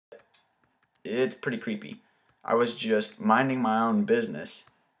It's pretty creepy. I was just minding my own business,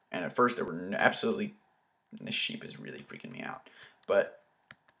 and at first there were absolutely. This sheep is really freaking me out. But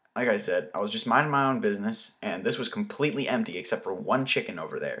like I said, I was just minding my own business, and this was completely empty except for one chicken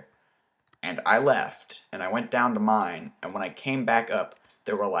over there. And I left, and I went down to mine, and when I came back up,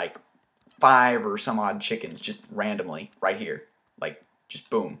 there were like 5 or some odd chickens just randomly right here. Like, just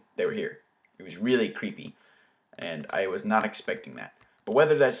boom, they were here. It was really creepy, and I was not expecting that. But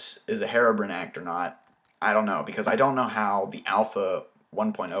whether that's is a Herobrine act or not, I don't know, because I don't know how the alpha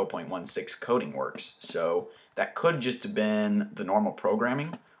 1.0.16 coding works. So that could just have been the normal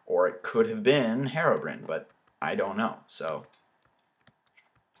programming, or it could have been Herobrine, but I don't know. So,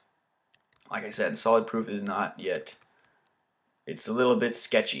 like I said, solid proof is not yet. It's a little bit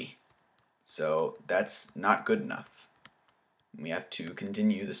sketchy. So that's not good enough. We have to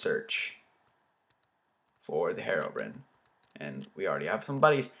continue the search for the Herobrine. And we already have some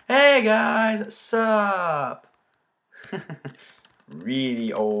buddies. Hey guys, sup?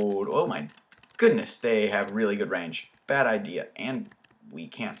 Really old. Oh my goodness, they have really good range. Bad idea. And we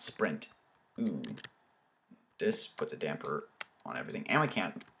can't sprint. Ooh. This puts a damper on everything. And we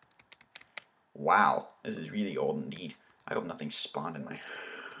can't. Wow, this is really old indeed. I hope nothing spawned in my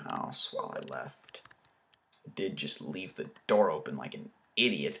house while I left. I did just leave the door open like an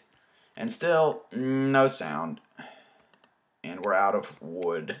idiot. And still, no sound. And we're out of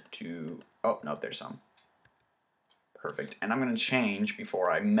wood to... Oh, no, there's some. Perfect. And I'm going to change, before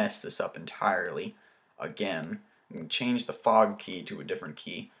I mess this up entirely, again, I'm going to change the fog key to a different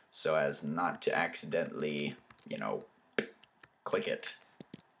key so as not to accidentally, you know, click it.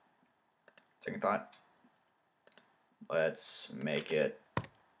 Second thought. Let's make it...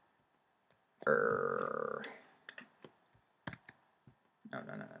 No.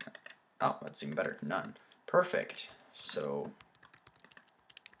 Oh, that's even better. None. Perfect. So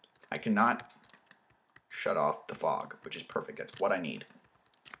I cannot shut off the fog, which is perfect. That's what I need.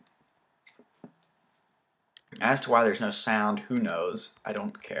 As to why there's no sound, who knows? I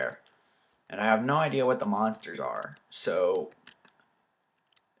don't care. And I have no idea what the monsters are. So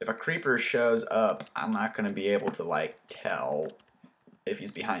if a creeper shows up, I'm not going to be able to, like, tell if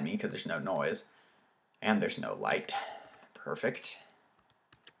he's behind me because there's no noise. And there's no light. Perfect.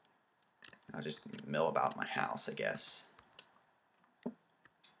 I'll just mill about my house, I guess.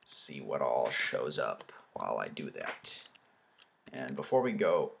 See what all shows up while I do that. And before we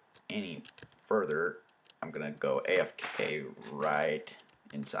go any further, I'm going to go AFK right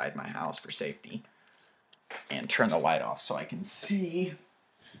inside my house for safety. And turn the light off so I can see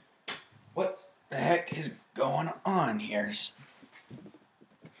what the heck is going on here.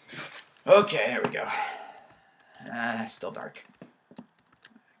 Okay, there we go. Still dark.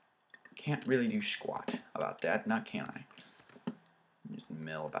 Can't really do squat about that, not can I? Just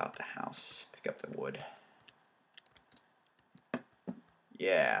mill about the house, pick up the wood.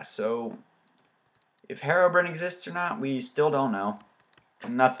 Yeah, so if Herobrine exists or not, we still don't know.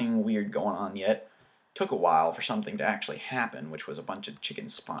 Nothing weird going on yet. Took a while for something to actually happen, which was a bunch of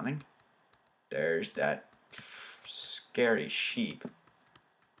chickens spawning. There's that scary sheep.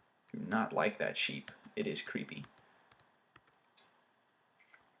 Do not like that sheep. It is creepy.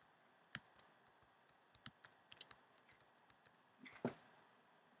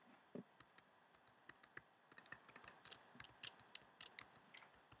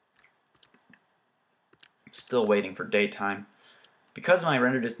 Still waiting for daytime. Because my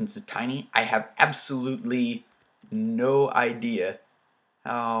render distance is tiny, I have absolutely no idea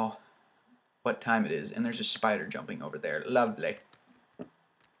what time it is. And there's a spider jumping over there. Lovely.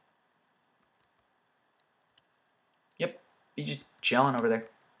 Yep, he's just chilling over there.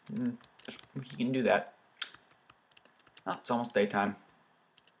 He can do that. Oh, it's almost daytime.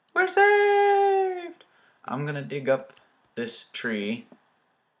 We're saved! I'm gonna dig up this tree.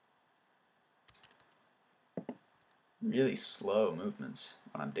 Really slow movements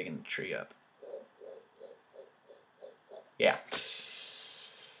when I'm digging the tree up. Yeah.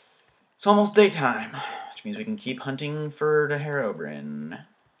 It's almost daytime, which means we can keep hunting for the Herobrine,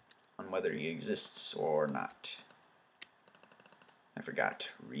 on whether he exists or not. I forgot.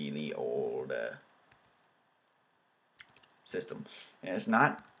 Really old system. And it's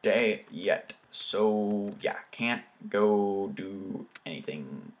not day yet, so yeah, can't go do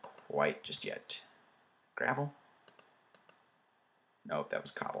anything quite just yet. Gravel? Nope, that was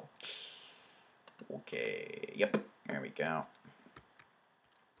cobble. Okay, yep, there we go.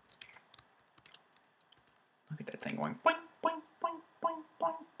 Look at that thing going boing, boing, boing, boing,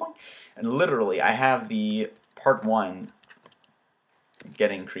 boing, boing. And literally, I have the part 1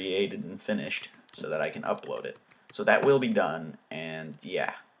 getting created and finished so that I can upload it. So that will be done, and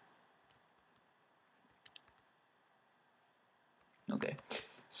yeah. Okay.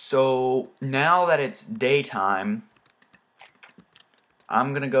 So now that it's daytime,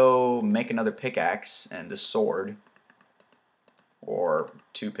 I'm gonna go make another pickaxe and a sword. Or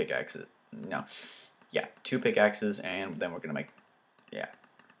 2 pickaxes. No. Yeah, 2 pickaxes, and then we're gonna make, yeah.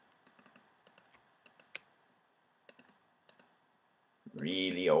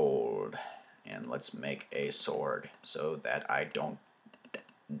 Really old. And let's make a sword so that I don't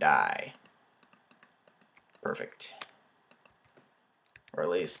die. Perfect. Or at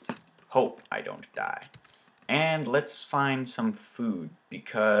least hope I don't die. And let's find some food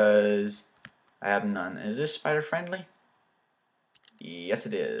because I have none. Is this spider friendly? Yes,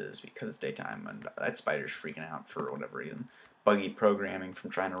 it is, because it's daytime, and that spider's freaking out for whatever reason. Buggy programming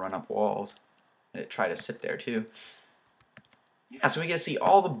from trying to run up walls. And it tried to sit there, too. Yeah, so we get to see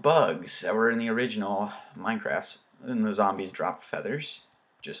all the bugs that were in the original Minecrafts. And the zombies drop feathers,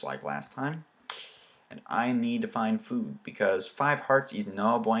 just like last time. And I need to find food, because 5 hearts is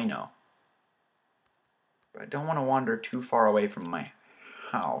no bueno. But I don't want to wander too far away from my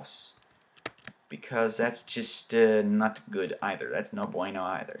house, because that's just not good either. That's no bueno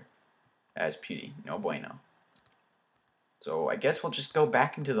either. As Pewdie, no bueno. So I guess we'll just go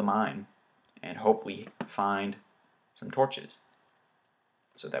back into the mine and hope we find some torches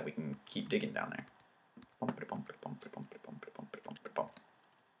so that we can keep digging down there.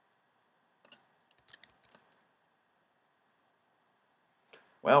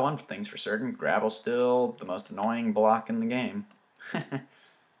 Well, one thing's for certain, gravel's still the most annoying block in the game.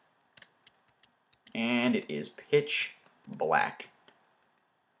 And it is pitch black.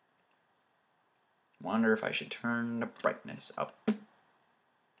 Wonder if I should turn the brightness up.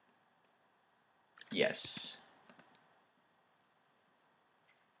 Yes.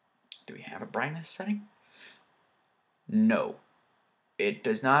 Do we have a brightness setting? No. It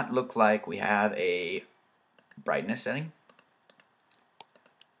does not look like we have a brightness setting.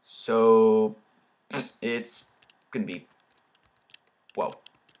 So it's gonna be, whoa,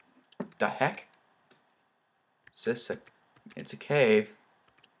 the heck? Is this a, it's a cave.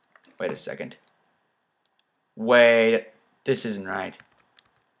 Wait a second. Wait, this isn't right.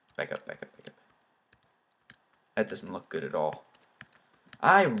 Back up, back up, back up. That doesn't look good at all.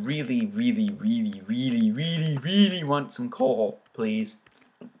 I really, really, really, really, really, really want some coal, please.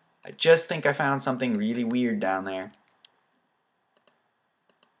 I just think I found something really weird down there.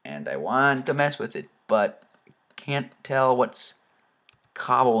 And I want to mess with it, but I can't tell what's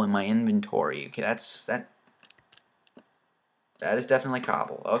cobble in my inventory. Okay, that is definitely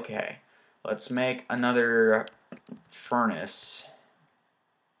cobble. Okay, let's make another furnace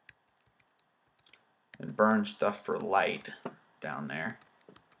and burn stuff for light down there,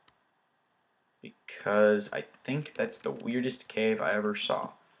 because I think that's the weirdest cave I ever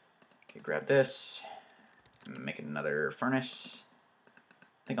saw. Okay, grab this, make another furnace.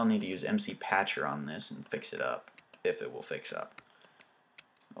 I think I'll need to use MC Patcher on this and fix it up, if it will fix up.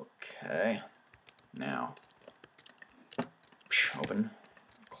 Okay, now open,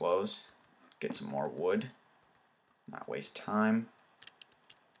 close, get some more wood, not waste time.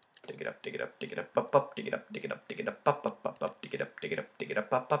 Dig it up, dig it up, dig it up, up, dig it up, dig it up, dig it up, up, dig it up, dig it up, dig it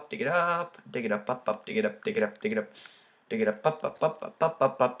up, up, dig it up, dig it up, up, dig it up, dig it up, dig it up, dig it up,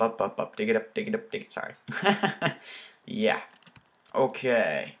 up, dig it up, dig it up, dig it. Sorry. Yeah.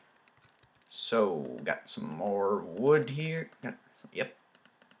 Okay. So got some more wood here. Yep.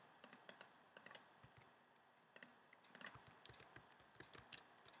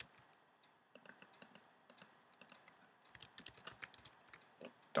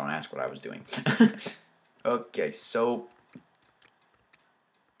 Don't ask what I was doing. Okay, so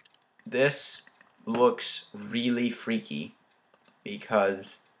this looks really freaky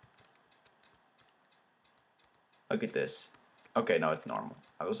because look at this. Okay, no, it's normal.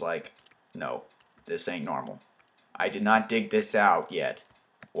 I was like, no, this ain't normal. I did not dig this out yet.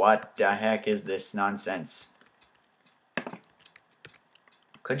 What the heck is this nonsense?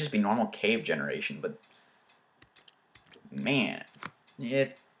 Could just be normal cave generation, but man,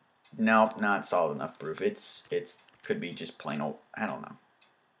 nope, not solid enough proof. It's could be just plain old, I don't know.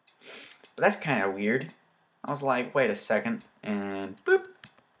 But that's kind of weird. I was like, wait a second, and boop,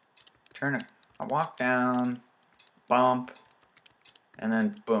 I walk down, bump, and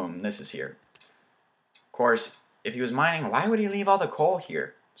then boom, this is here. Of course, if he was mining, why would he leave all the coal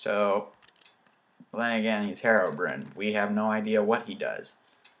here? So, well, then again, he's Herobrine. We have no idea what he does.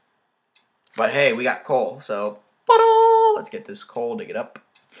 But hey, we got coal, so let's get this coal, dig it up.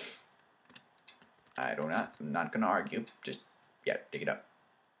 I'm not gonna argue. Just, yeah, dig it up.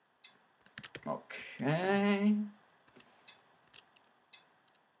 Okay.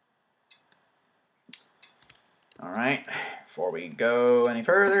 Alright, before we go any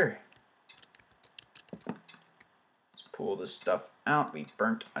further, let's pull this stuff out. We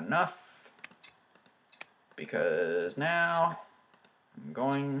burnt enough, because now I'm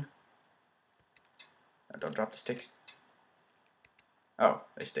going... Oh, don't drop the sticks. Oh,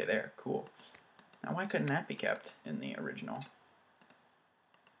 they stay there. Cool. Now why couldn't that be kept in the original?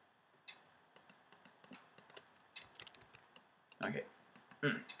 Okay.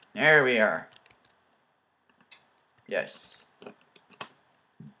 There we are. Yes.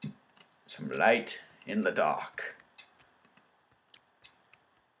 Some light in the dark.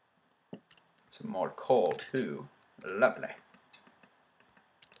 Some more coal too. Lovely.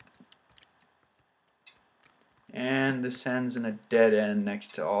 And this ends in a dead end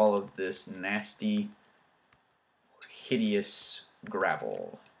next to all of this nasty, hideous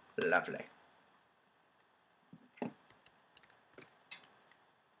gravel. Lovely.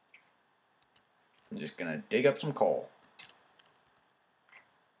 I'm just gonna dig up some coal.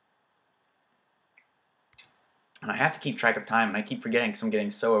 And I have to keep track of time, and I keep forgetting because I'm getting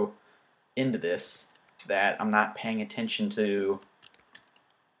so into this that I'm not paying attention to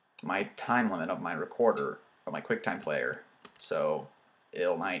my time limit of my recorder, of my QuickTime player. So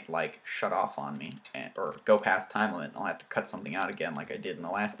it might like shut off on me or go past time limit, and I'll have to cut something out again like I did in the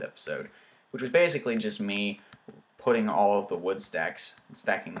last episode, which was basically just me putting all of the wood stacks and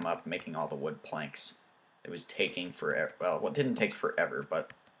stacking them up, making all the wood planks. It was taking forever. Well, it didn't take forever,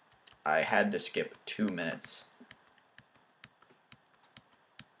 but I had to skip 2 minutes.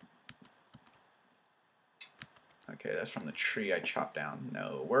 Okay, that's from the tree I chopped down.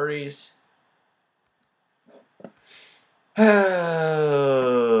 No worries.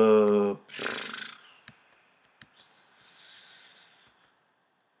 The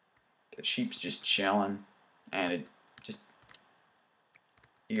sheep's just chilling, and it just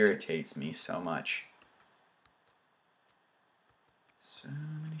irritates me so much. So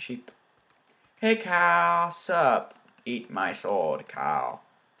many sheep. Hey cow, sup? Eat my sword, cow,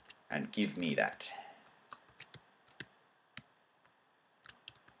 and give me that.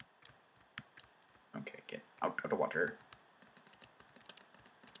 Okay, get out of the water.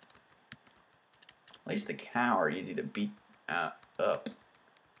 At least the cow are easy to beat up.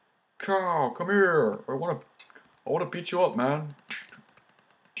 Cow, come here. I wanna beat you up, man.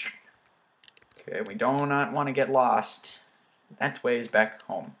 Okay, we do not want to get lost. That way is back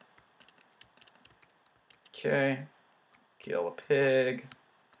home. Okay. Kill a pig.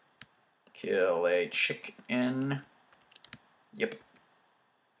 Kill a chicken. Yep.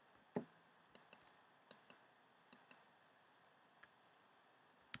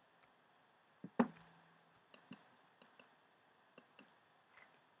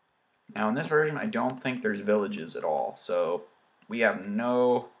 Now in this version, I don't think there's villages at all, so we have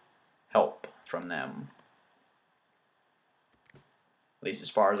no help from them. At least as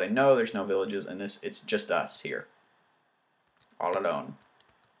far as I know, there's no villages, and it's just us here. All alone.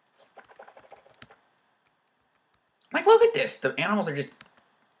 Like, look at this! The animals are just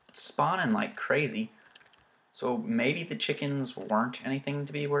spawning like crazy. So maybe the chickens weren't anything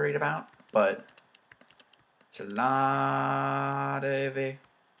to be worried about, but it's a lot of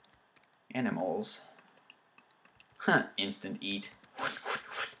animals. Huh, instant eat.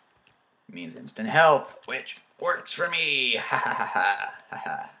 Means instant health, which works for me. Ha ha ha ha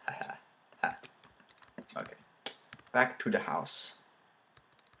ha ha ha. Okay, back to the house.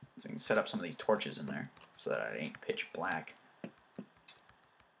 So we can set up some of these torches in there so that it ain't pitch black.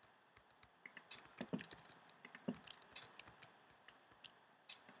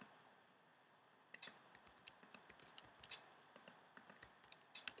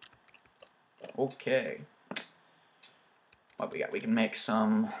 Okay. What we got? We can make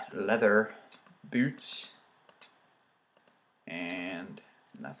some leather boots. And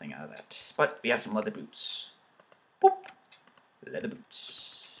nothing out of that. But we have some leather boots. Boop. Leather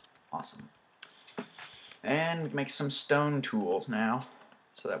boots. Awesome. And we can make some stone tools now,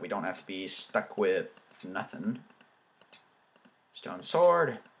 so that we don't have to be stuck with nothing. Stone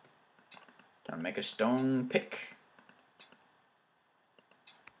sword. Time to make a stone pick.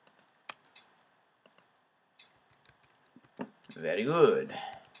 Very good.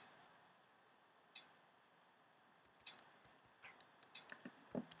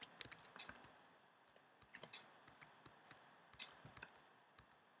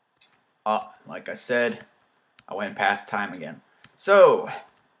 Like I said, I went past time again. So,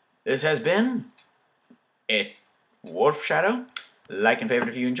 this has been it. wolfshadow. Like and favorite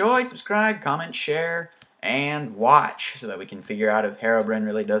if you enjoyed. Subscribe, comment, share, and watch so that we can figure out if Herobrine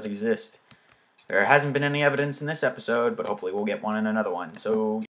really does exist. There hasn't been any evidence in this episode, but hopefully we'll get one in another one. So